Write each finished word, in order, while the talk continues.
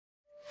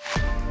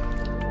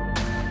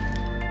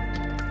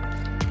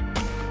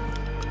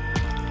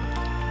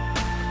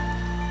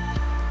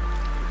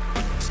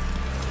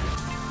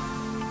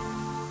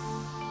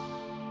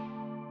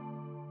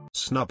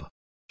SNUB.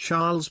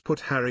 Charles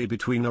put Harry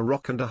between a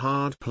rock and a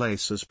hard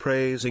place as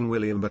praising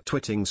William but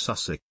twitting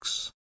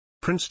Sussex.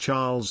 Prince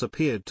Charles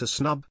appeared to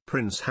snub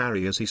Prince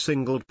Harry as he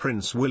singled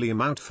Prince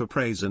William out for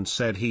praise and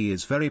said he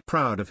is very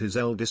proud of his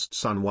eldest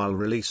son while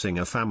releasing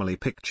a family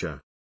picture.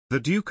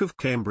 The Duke of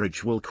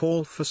Cambridge will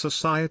call for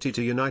society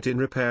to unite in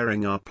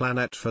repairing our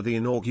planet for the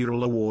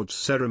inaugural awards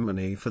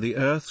ceremony for the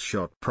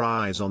Earthshot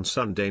Prize on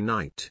Sunday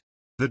night.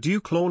 The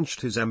Duke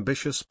launched his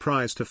ambitious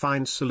prize to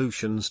find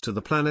solutions to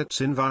the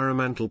planet's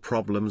environmental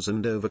problems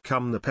and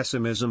overcome the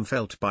pessimism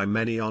felt by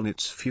many on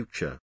its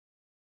future.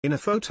 In a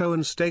photo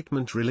and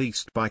statement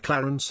released by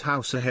Clarence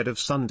House ahead of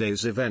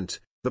Sunday's event,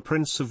 the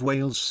Prince of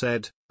Wales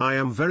said, "I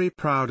am very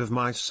proud of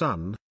my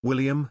son,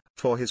 William,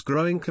 for his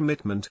growing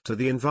commitment to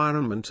the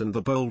environment and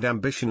the bold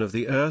ambition of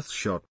the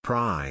Earthshot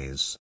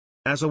Prize.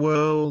 As a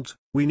world,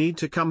 we need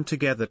to come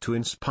together to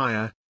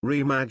inspire,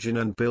 reimagine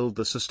and build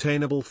the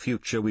sustainable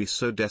future we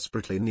so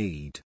desperately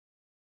need."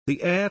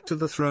 The heir to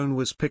the throne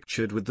was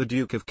pictured with the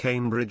Duke of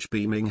Cambridge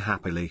beaming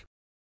happily.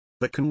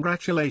 The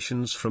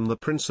congratulations from the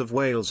Prince of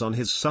Wales on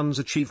his son's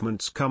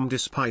achievements come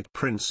despite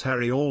Prince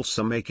Harry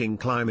also making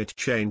climate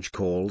change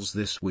calls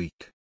this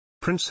week.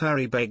 Prince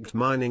Harry begged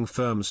mining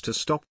firms to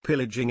stop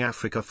pillaging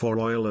Africa for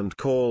oil and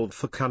called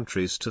for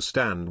countries to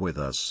stand with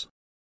us.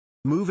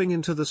 Moving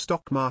into the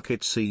stock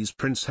market sees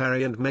Prince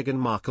Harry and Meghan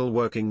Markle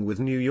working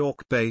with New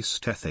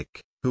York-based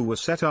Ethic, who were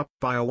set up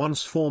by a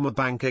once former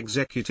bank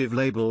executive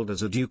labeled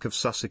as a Duke of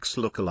Sussex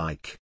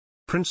lookalike.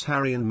 Prince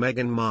Harry and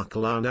Meghan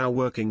Markle are now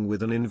working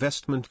with an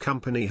investment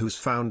company whose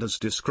founders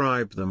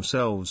describe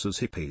themselves as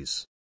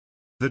hippies.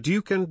 The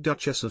Duke and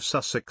Duchess of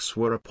Sussex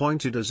were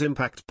appointed as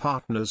impact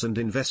partners and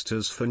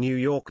investors for New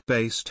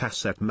York-based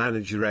asset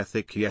manager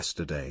Ethic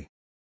yesterday.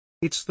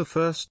 It's the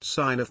first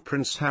sign of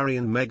Prince Harry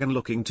and Meghan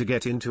looking to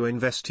get into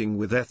investing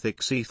with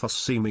Ethic's ethos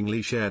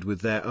seemingly shared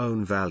with their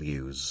own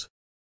values.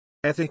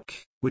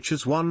 Ethic, which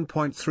has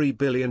 $1.3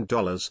 billion,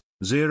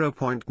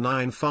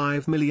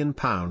 £0.95 million,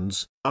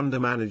 under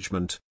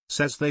management,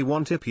 says they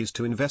want hippies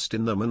to invest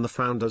in them, and the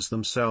founders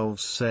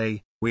themselves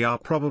say, "We are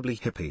probably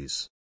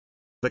hippies."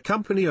 The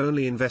company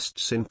only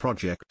invests in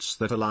projects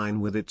that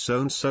align with its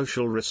own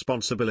social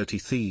responsibility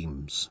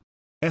themes.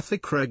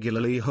 Ethic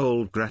regularly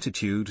hold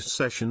gratitude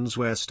sessions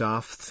where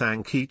staff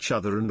thank each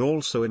other and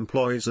also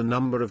employs a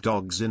number of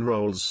dogs in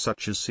roles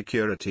such as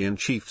security and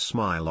chief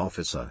smile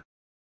officer.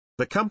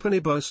 The company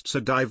boasts a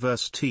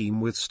diverse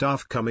team with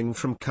staff coming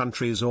from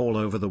countries all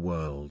over the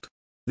world.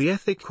 The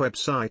Ethic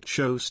website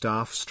shows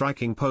staff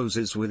striking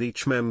poses with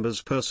each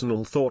member's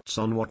personal thoughts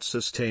on what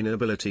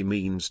sustainability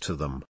means to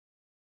them.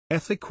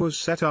 Ethic was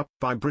set up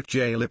by Brit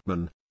J.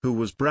 Lipman, who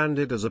was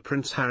branded as a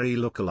Prince Harry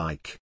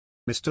lookalike.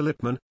 Mr.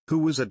 Lipman, who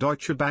was a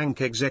Deutsche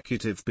Bank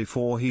executive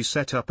before he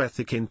set up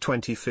Ethic in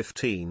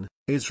 2015,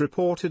 is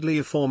reportedly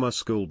a former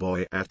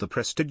schoolboy at the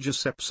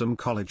prestigious Epsom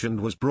College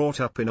and was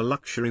brought up in a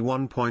luxury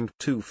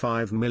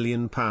 £1.25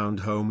 million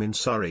home in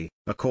Surrey,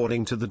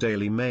 according to the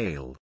Daily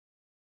Mail.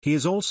 He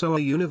is also a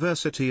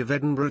University of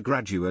Edinburgh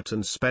graduate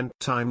and spent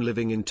time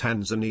living in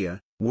Tanzania,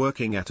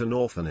 working at an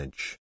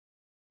orphanage.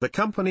 The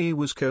company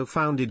was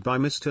co-founded by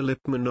Mr.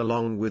 Lipman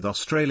along with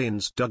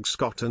Australians Doug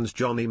Scott and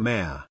Johnny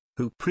Mayer,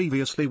 who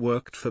previously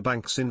worked for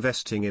banks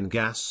investing in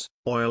gas,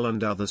 oil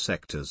and other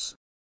sectors.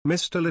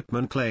 Mr.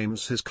 Lipman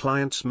claims his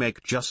clients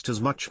make just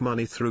as much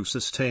money through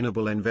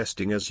sustainable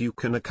investing as you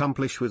can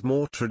accomplish with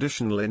more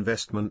traditional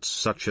investments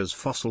such as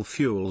fossil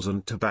fuels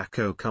and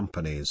tobacco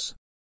companies.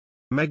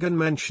 Meghan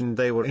mentioned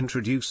they were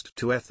introduced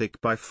to Ethic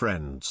by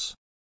friends.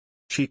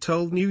 She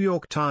told New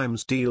York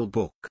Times Deal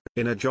Book,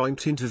 in a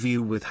joint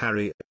interview with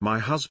Harry, "My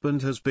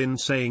husband has been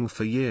saying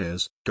for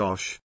years,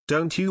 gosh,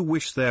 don't you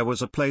wish there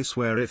was a place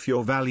where if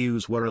your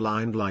values were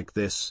aligned like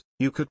this,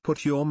 you could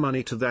put your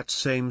money to that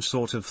same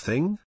sort of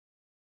thing?"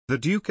 The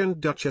Duke and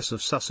Duchess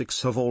of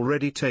Sussex have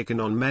already taken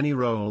on many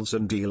roles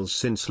and deals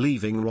since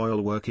leaving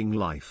royal working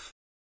life.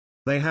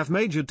 They have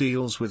major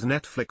deals with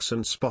Netflix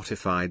and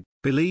Spotify,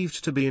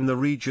 believed to be in the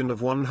region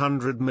of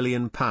 £100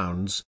 million,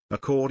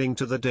 according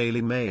to the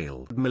Daily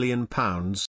Mail. £100 million,